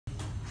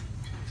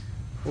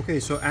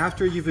Okay, so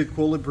after you've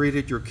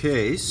equilibrated your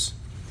case,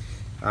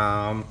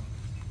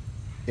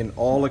 in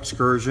all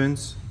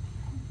excursions,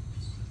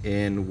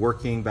 in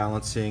working,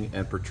 balancing,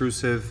 and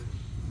protrusive,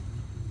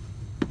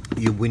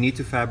 we need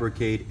to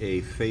fabricate a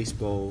face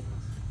bow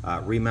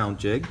remount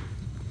jig.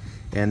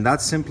 And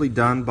that's simply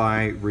done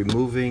by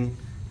removing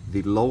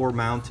the lower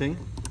mounting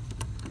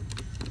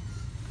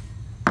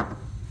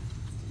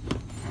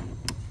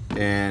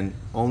and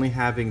only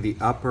having the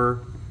upper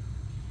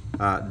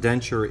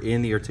denture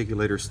in the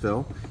articulator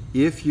still.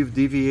 If you've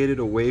deviated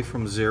away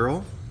from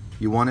zero,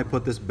 you want to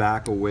put this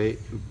back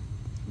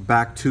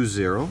to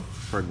zero,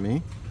 pardon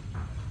me,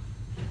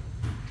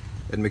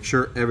 and make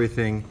sure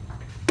everything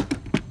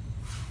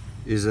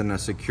is in a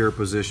secure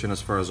position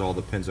as far as all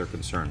the pins are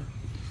concerned.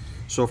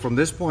 So from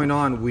this point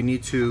on, we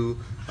need to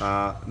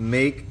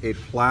make a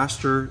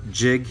plaster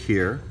jig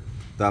here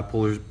that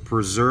will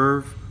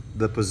preserve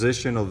the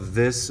position of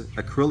this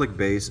acrylic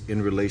base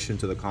in relation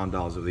to the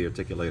condyles of the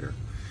articulator.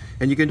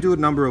 And you can do it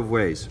a number of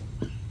ways.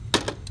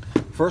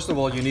 First of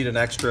all, you need an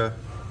extra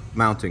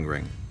mounting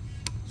ring.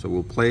 So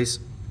we'll place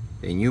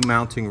a new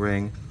mounting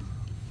ring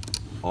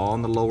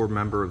on the lower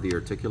member of the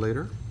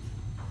articulator,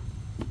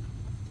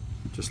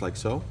 just like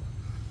so.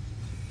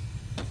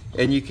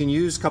 And you can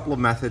use a couple of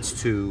methods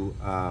to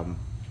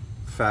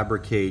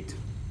fabricate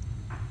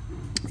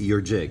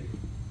your jig.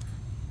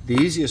 The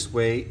easiest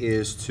way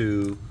is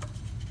to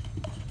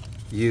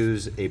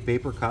use a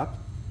paper cup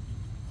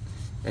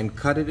and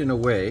cut it in a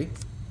way,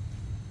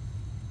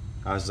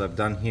 as I've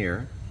done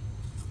here.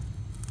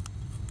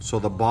 So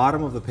the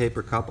bottom of the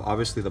paper cup,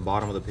 obviously the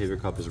bottom of the paper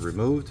cup is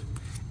removed,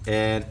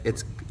 and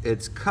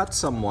it's cut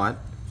somewhat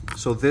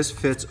so this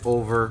fits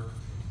over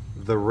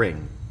the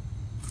ring.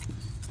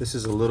 This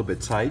is a little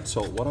bit tight,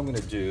 so what I'm going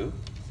to do,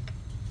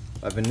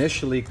 I've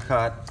initially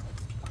cut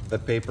the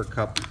paper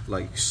cup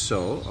like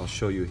so. I'll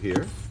show you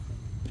here.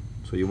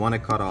 So you want to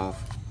cut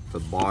off the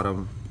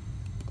bottom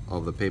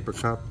of the paper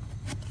cup,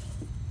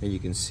 and you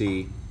can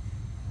see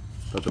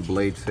that the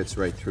blade fits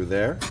right through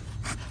there.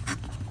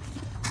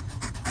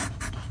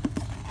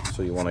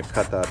 So you want to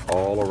cut that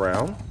all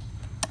around.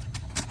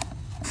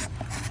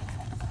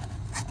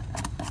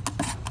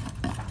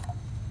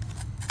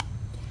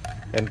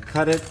 And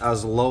cut it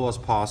as low as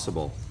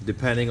possible,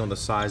 depending on the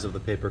size of the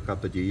paper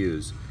cup that you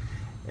use.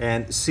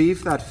 And see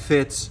if that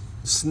fits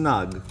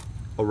snug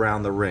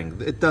around the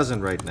ring. It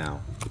doesn't right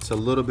now. It's a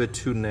little bit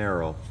too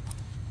narrow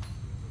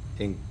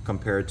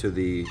compared to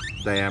the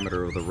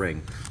diameter of the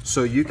ring.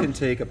 So you can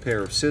take a pair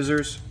of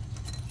scissors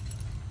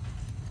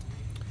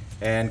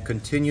and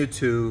continue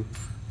to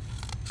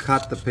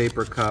cut the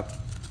paper cup,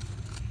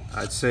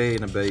 I'd say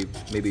in about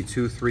maybe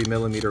 2-3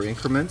 millimeter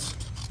increments,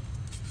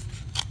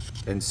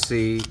 and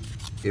see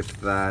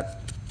if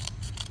that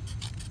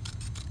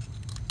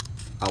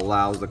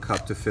allows the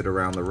cup to fit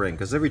around the ring.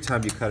 Because every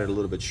time you cut it a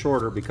little bit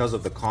shorter, because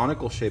of the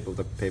conical shape of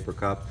the paper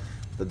cup,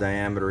 the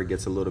diameter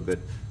gets a little bit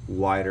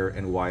wider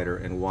and wider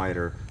and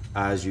wider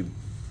as you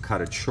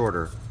cut it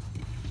shorter.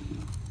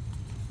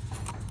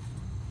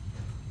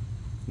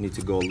 You need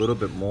to go a little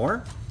bit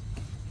more.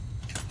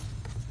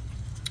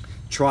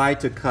 Try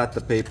to cut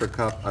the paper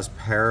cup as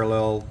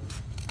parallel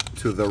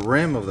to the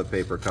rim of the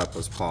paper cup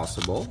as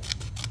possible.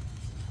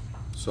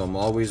 So I'm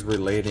always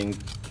relating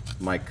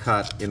my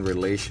cut in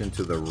relation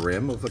to the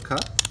rim of the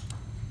cup.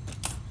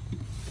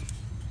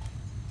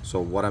 So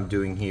what I'm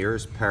doing here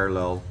is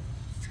parallel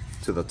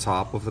to the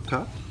top of the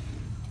cup.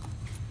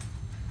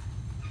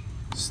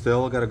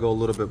 Still got to go a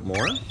little bit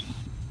more.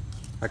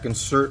 I can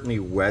certainly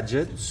wedge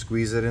it,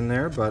 squeeze it in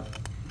there, but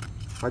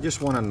I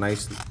just want a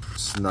nice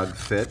snug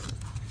fit.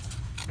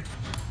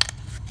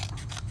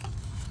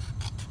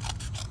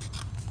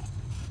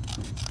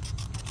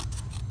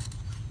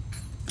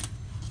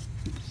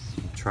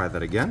 Try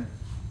that again.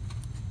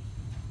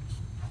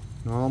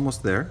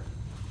 Almost there.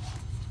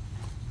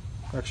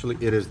 Actually,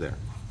 it is there.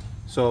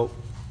 So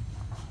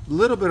a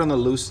little bit on the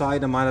loose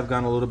side. I might have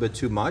gone a little bit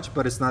too much,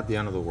 but it's not the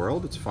end of the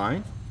world. It's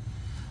fine.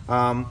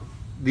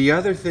 The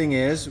other thing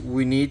is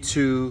we need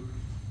to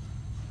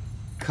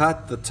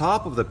cut the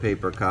top of the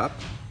paper cup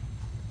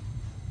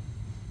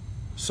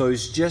so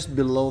it's just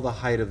below the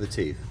height of the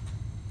teeth.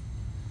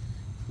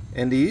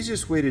 And the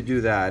easiest way to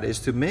do that is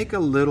to make a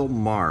little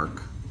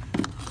mark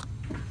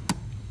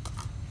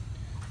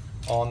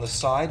on the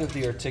side of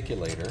the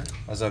articulator,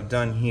 as I've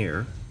done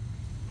here.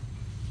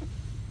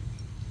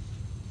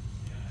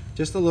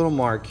 Just a little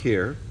mark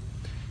here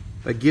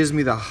that gives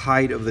me the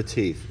height of the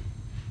teeth.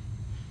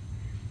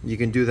 You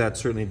can do that,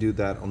 certainly do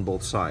that on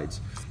both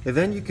sides. And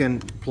then you can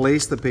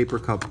place the paper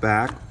cup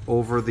back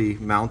over the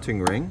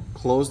mounting ring,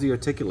 close the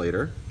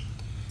articulator,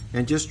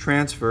 and just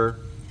transfer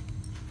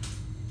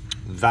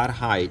that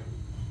height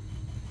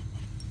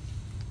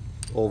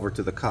over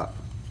to the cup.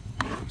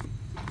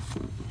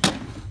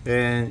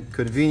 And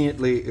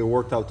conveniently, it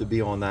worked out to be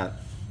on that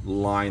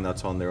line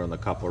that's on there on the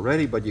cup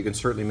already, but you can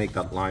certainly make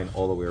that line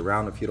all the way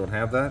around if you don't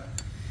have that.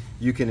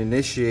 You can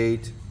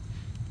initiate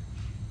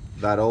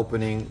that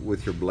opening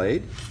with your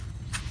blade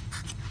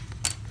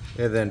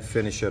and then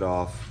finish it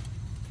off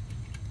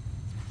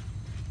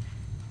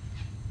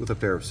with a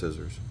pair of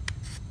scissors.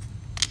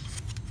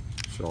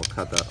 So I'll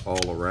cut that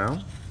all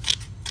around.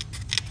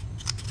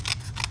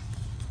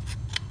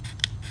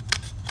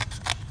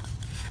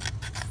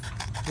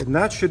 And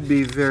that should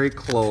be very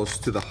close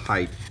to the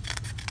height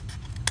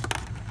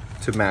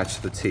to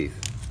match the teeth.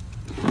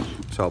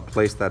 So I'll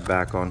place that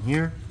back on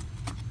here,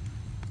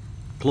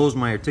 close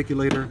my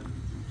articulator,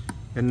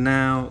 and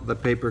now the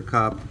paper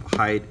cup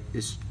height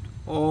is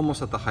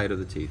almost at the height of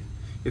the teeth.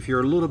 If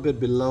you're a little bit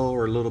below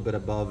or a little bit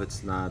above,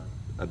 it's not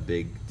a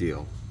big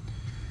deal.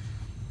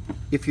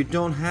 If you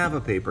don't have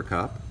a paper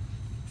cup,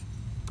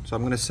 so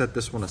I'm going to set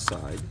this one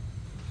aside.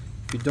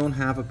 If you don't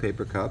have a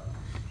paper cup,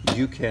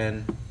 you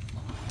can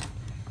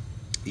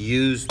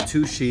use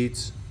 2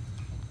 sheets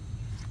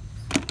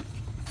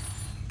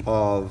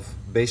of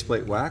base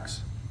plate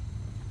wax.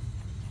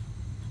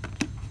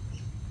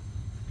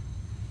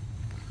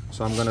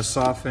 So I'm going to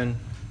soften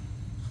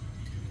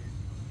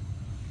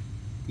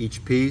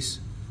each piece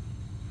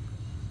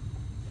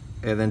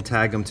and then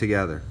tag them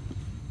together.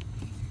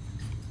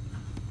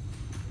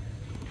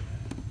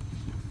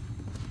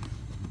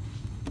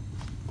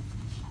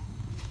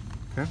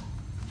 Okay.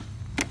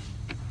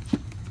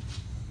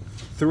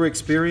 Through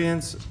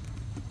experience,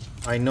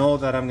 I know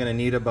that I'm going to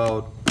need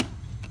about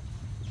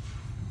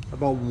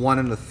 1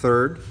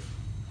 1/3.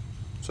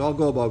 So I'll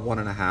go about 1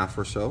 1/2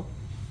 or so.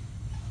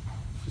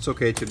 It's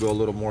okay to go a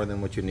little more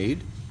than what you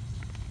need.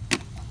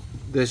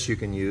 This you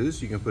can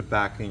use. You can put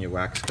back in your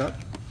wax cut.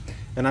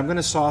 And I'm going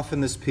to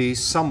soften this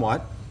piece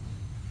somewhat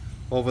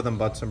over the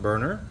Bunsen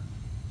burner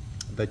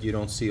that you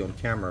don't see on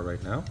camera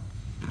right now.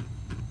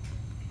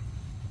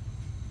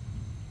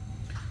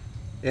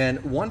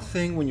 And one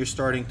thing when you're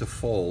starting to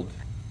fold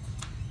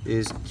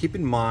is keep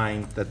in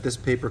mind that this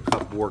paper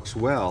cup works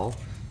well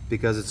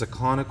because it's a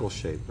conical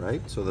shape,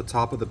 right? So the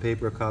top of the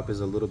paper cup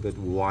is a little bit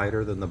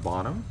wider than the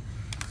bottom.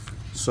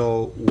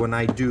 So when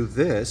I do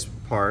this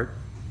part,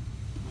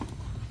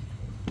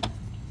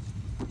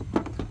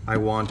 I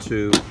want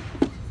to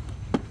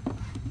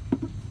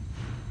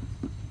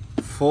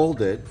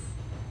fold it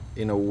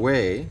in a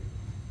way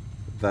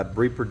that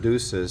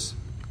reproduces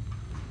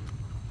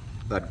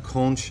that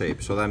cone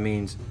shape. So that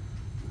means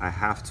I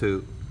have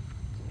to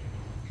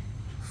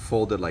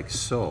fold it like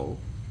so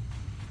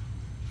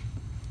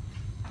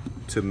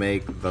to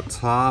make the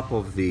top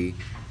of the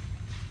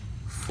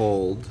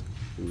fold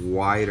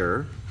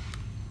wider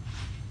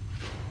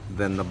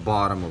than the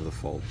bottom of the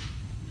fold.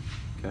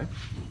 Okay?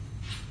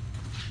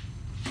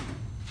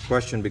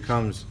 Question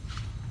becomes,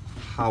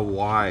 how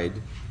wide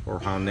or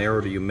how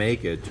narrow do you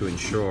make it to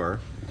ensure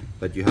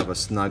that you have a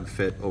snug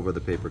fit over the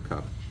paper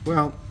cup?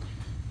 Well,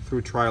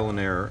 through trial and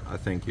error, I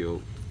think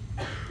you'll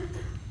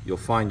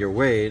find your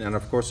way, and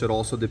of course it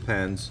also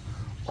depends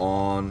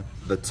on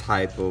the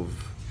type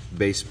of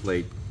base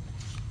plate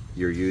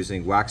you're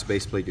using, wax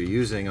base plate you're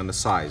using, on the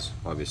size,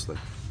 obviously.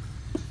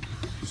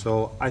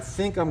 So I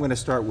think I'm going to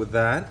start with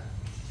that,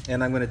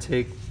 and I'm going to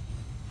take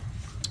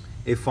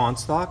a font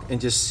stock and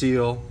just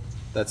seal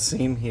that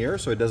seam here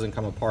so it doesn't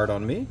come apart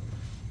on me.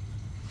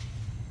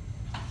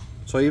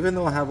 So even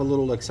though I have a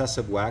little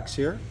excessive wax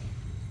here,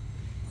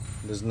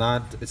 it's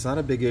not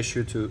a big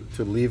issue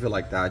to leave it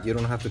like that. You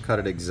don't have to cut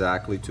it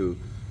exactly to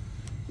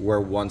where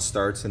one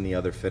starts and the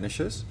other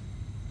finishes.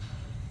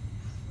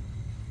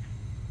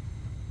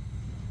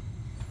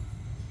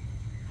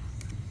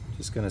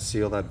 Just going to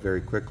seal that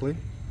very quickly.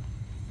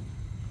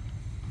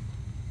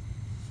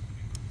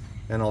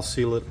 And I'll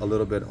seal it a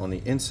little bit on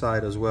the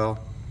inside as well,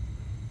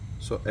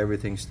 so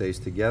everything stays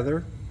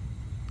together.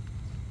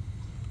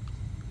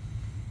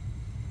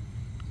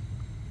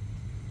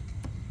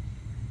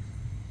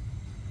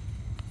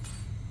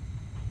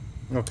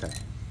 Okay.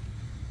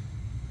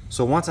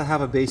 So once I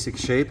have a basic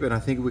shape, and I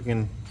think we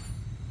can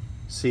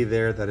see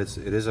there that it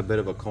is a bit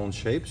of a cone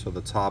shape, so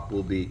the top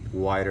will be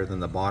wider than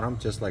the bottom,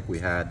 just like we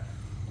had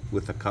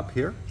with the cup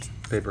here,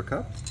 paper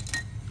cup.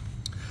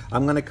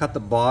 I'm going to cut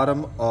the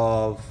bottom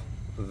of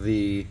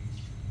the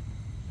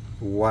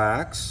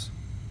wax,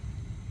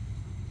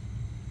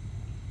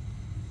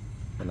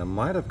 and I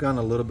might have gone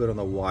a little bit on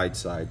the wide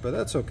side, but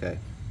that's okay.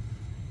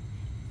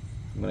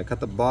 I'm going to cut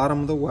the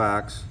bottom of the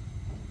wax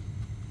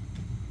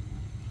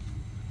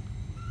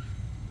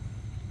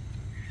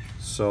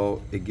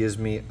so it gives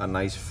me a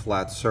nice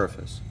flat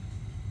surface.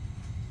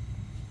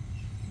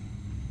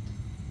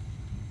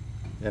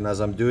 And as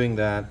I'm doing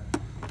that,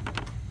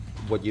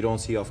 what you don't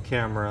see off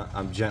camera,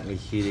 I'm gently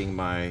heating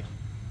my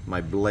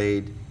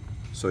blade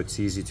so it's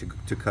easy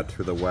to cut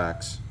through the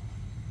wax.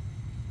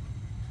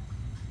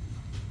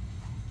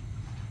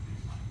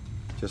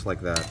 Just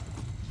like that.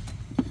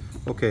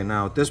 Okay,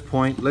 now at this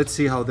point, let's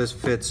see how this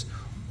fits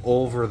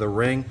over the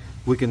ring.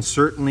 We can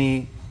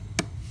certainly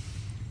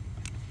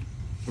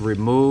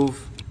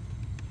remove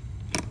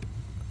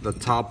the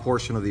top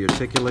portion of the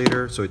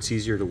articulator so it's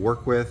easier to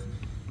work with,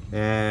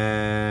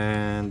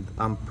 and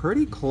I'm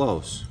pretty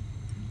close.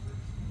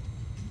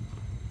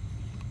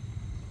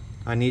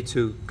 I need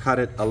to cut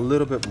it a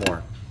little bit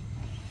more.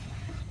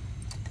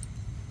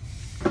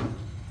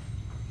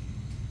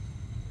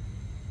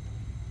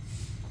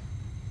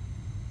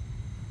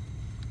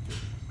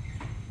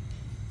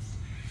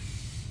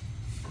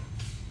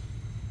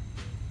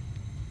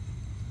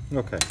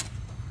 Okay,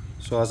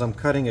 so as I'm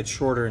cutting it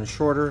shorter and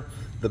shorter,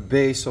 the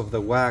base of the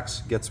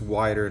wax gets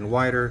wider and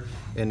wider,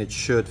 and it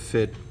should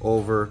fit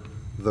over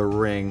the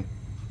ring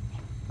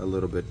a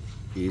little bit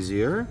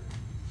easier.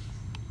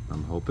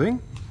 I'm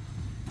hoping.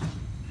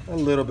 A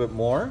little bit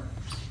more.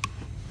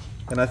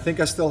 And I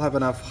think I still have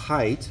enough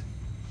height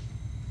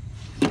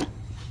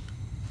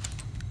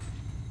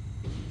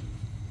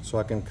so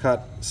I can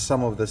cut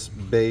some of this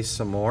base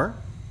some more.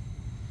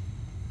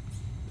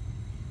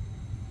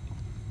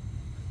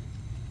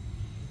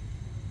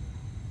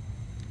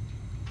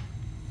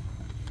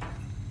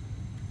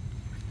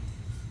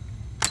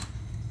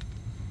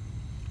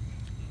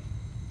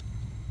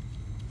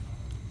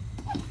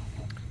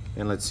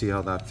 And let's see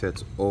how that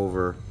fits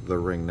over the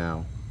ring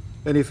now.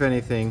 And if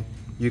anything,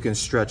 you can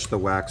stretch the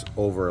wax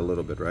over a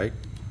little bit, right?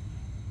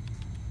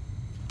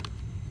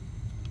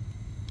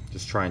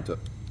 Just trying to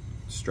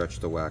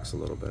stretch the wax a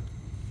little bit.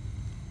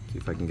 See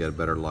if I can get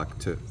better luck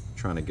to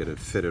trying to get it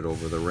fitted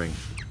over the ring.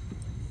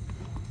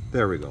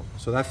 There we go.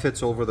 So that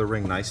fits over the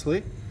ring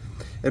nicely.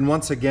 And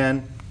once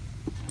again,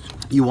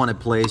 you want to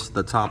place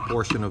the top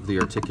portion of the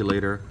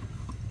articulator,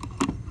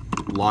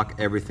 lock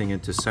everything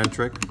into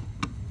centric.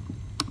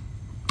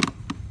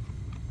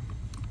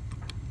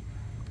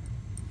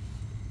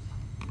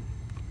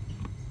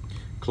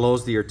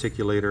 Close the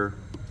articulator,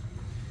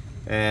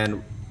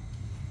 and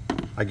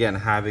again,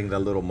 having the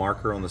little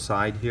marker on the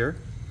side here,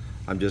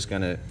 I'm just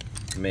gonna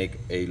make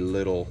a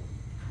little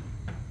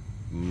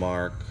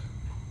mark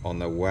on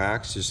the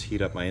wax, just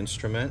heat up my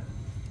instrument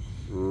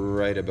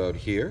right about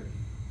here.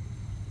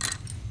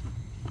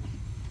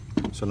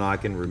 So now I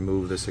can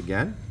remove this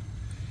again,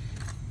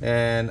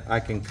 and I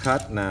can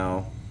cut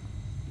now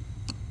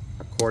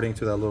according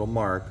to that little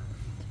mark,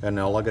 and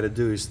all I gotta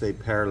do is stay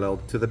parallel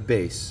to the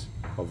base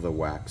of the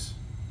wax.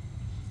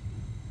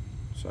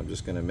 So I'm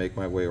just going to make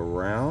my way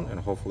around, and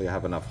hopefully I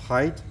have enough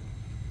height.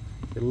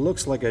 It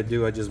looks like I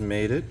do. I just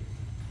made it.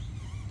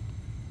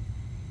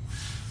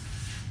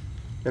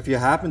 If you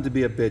happen to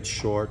be a bit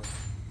short,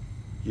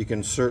 you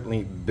can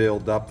certainly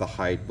build up the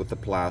height with the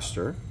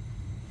plaster,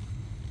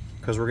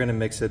 because we're going to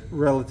mix it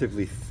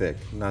relatively thick,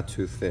 not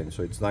too thin,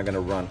 so it's not going to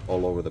run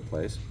all over the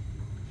place.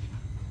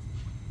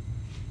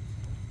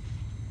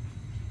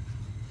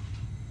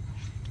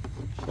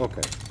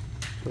 Okay,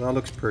 so that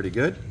looks pretty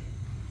good.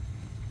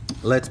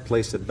 Let's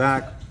place it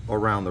back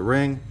around the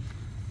ring.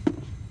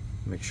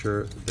 Make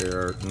sure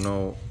there are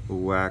no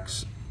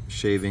wax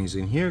shavings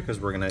in here,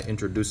 because we're going to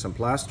introduce some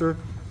plaster.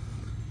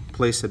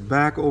 Place it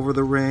back over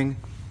the ring,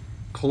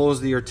 close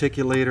the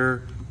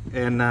articulator,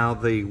 and now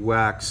the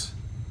wax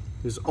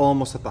is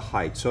almost at the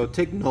height. So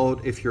take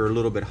note if you're a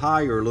little bit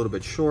high or a little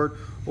bit short,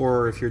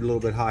 or if you're a little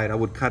bit high, I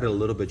would cut it a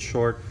little bit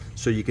short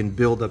so you can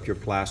build up your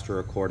plaster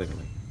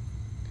accordingly.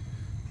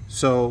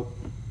 So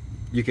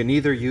you can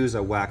either use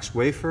a wax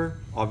wafer,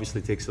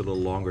 obviously takes a little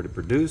longer to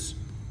produce,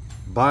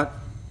 but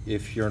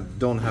if you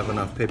don't have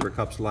enough paper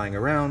cups lying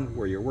around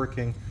where you're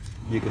working,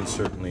 you can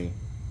certainly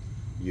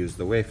use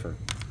the wafer.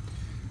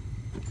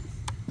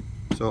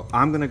 So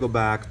I'm gonna go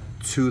back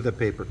to the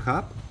paper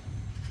cup.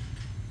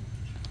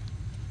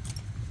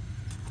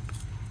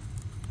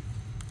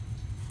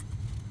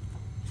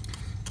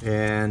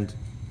 And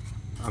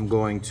I'm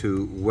going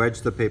to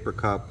wedge the paper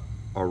cup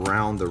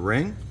around the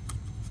ring.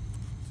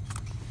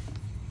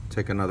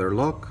 Take another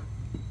look.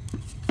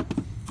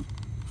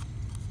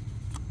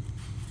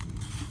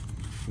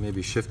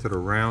 Maybe shift it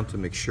around to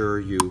make sure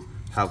you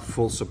have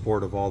full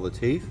support of all the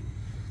teeth.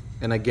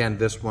 And again,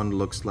 this one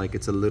looks like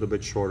it's a little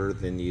bit shorter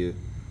than the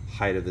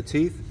height of the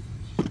teeth.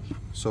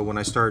 So when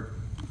I start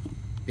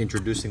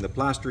introducing the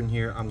plaster in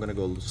here, I'm gonna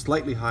go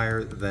slightly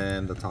higher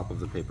than the top of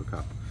the paper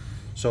cup.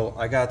 So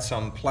I got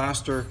some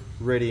plaster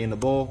ready in the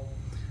bowl.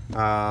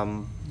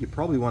 You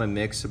probably wanna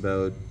mix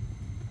about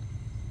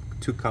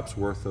 2 cups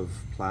worth of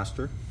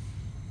plaster.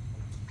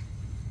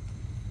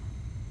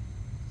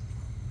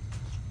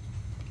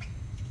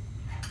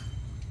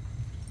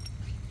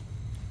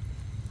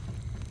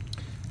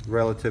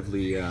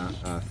 Relatively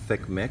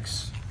thick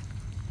mix.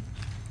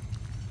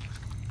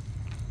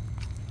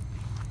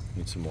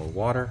 Need some more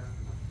water.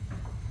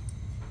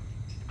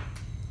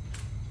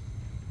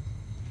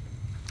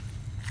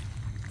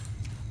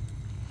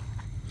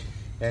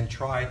 And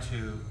try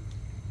to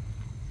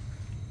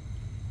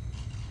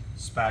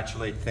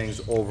spatulate things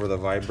over the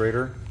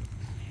vibrator,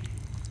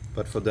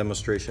 but for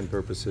demonstration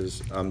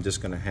purposes, I'm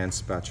just going to hand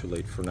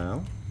spatulate for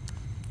now.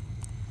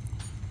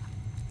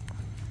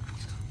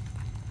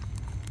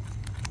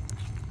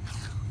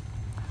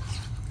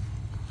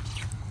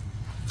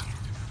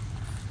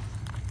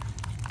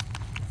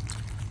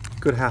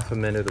 Good half a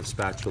minute of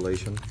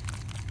spatulation.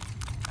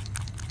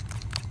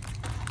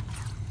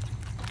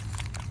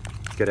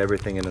 Get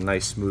everything in a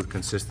nice smooth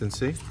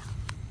consistency.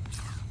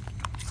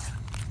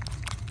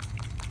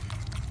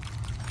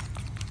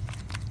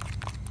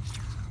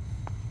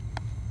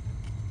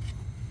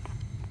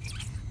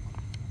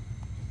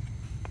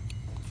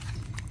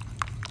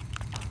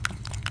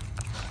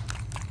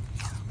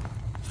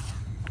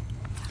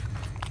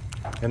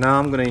 And now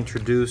I'm going to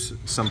introduce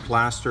some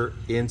plaster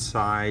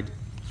inside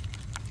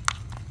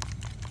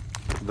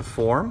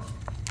form.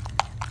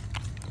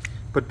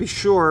 But be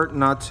sure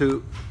not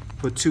to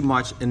put too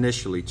much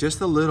initially,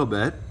 just a little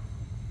bit,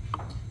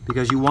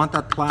 because you want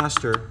that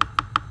plaster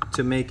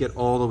to make it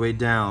all the way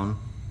down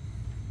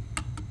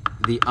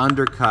the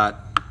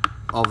undercut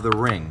of the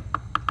ring,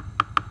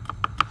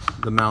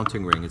 the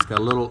mounting ring. It's got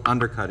a little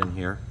undercut in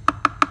here.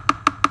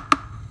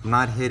 I'm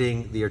not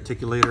hitting the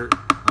articulator,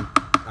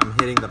 I'm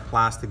hitting the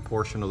plastic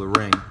portion of the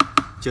ring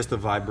just to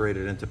vibrate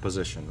it into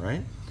position,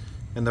 right?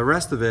 And the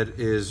rest of it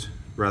is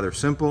rather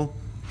simple.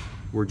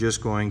 We're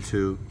just going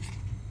to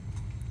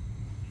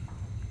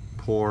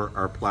pour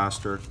our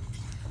plaster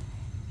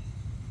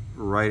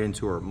right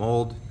into our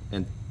mold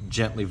and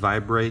gently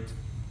vibrate.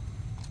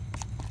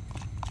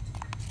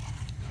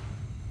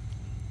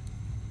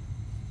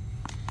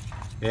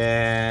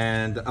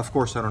 And of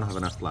course I don't have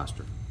enough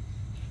plaster.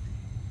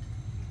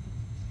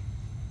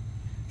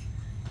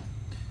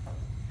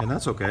 And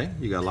that's okay,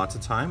 you got lots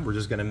of time. We're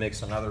just gonna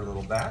mix another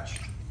little batch.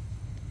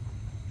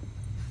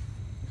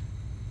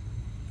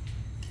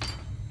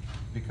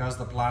 Because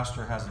the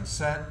plaster hasn't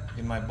set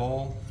in my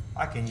bowl,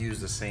 I can use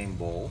the same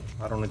bowl.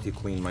 I don't need to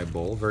clean my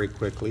bowl very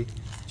quickly.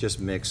 Just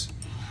mix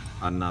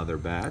another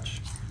batch.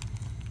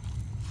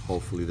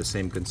 Hopefully the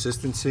same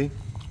consistency.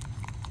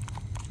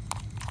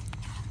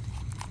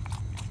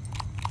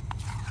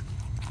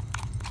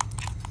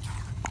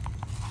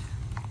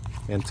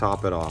 And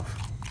top it off.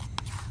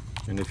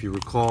 And if you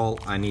recall,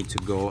 I need to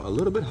go a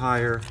little bit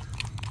higher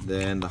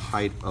than the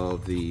height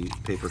of the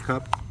paper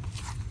cup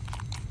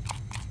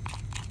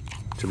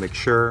to make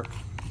sure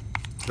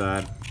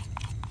that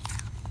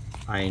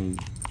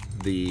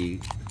the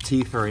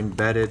teeth are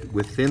embedded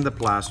within the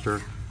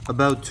plaster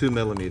about 2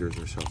 millimeters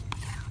or so.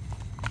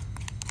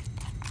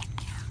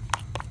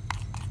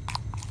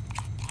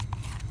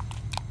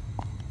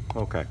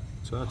 Okay,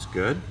 so that's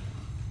good.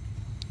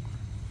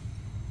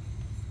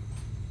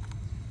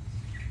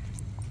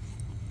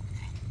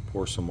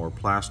 Pour some more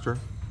plaster.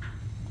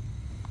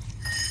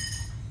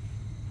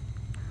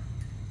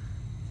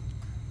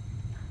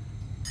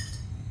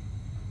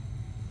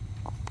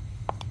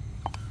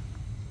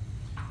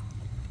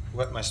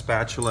 Wet my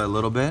spatula a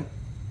little bit.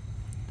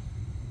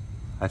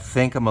 I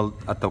think I'm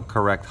at the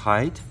correct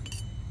height.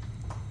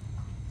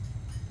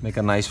 Make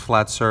a nice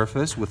flat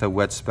surface with a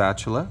wet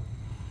spatula.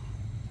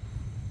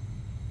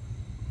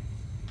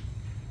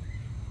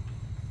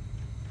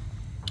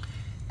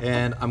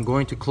 And I'm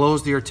going to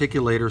close the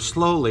articulator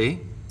slowly,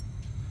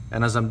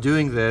 and as I'm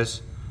doing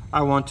this,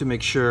 I want to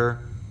make sure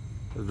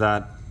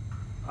that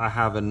I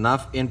have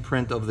enough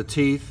imprint of the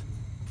teeth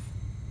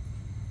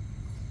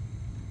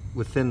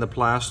within the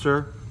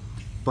plaster,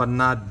 but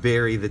not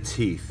bury the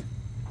teeth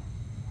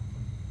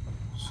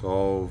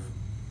so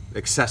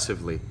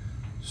excessively,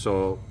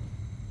 so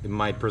it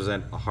might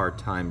present a hard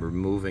time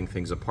removing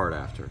things apart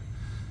after.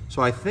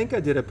 So I think I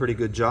did a pretty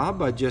good job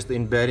by just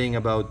embedding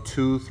about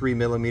 2-3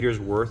 millimeters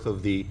worth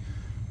of the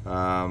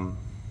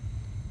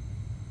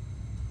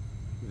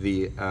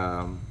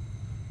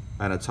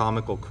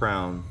anatomical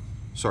crown,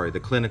 sorry, the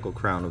clinical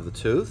crown of the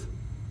tooth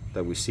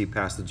that we see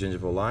past the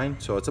gingival line.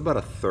 So it's about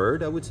a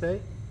third, I would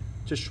say,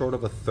 just short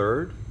of a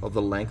third of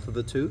the length of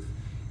the tooth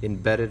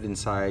embedded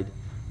inside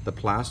the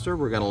plaster.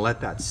 We're going to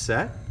let that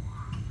set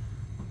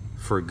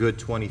for a good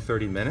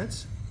 20-30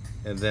 minutes,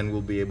 and then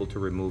we'll be able to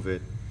remove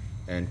it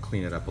and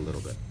clean it up a little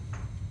bit.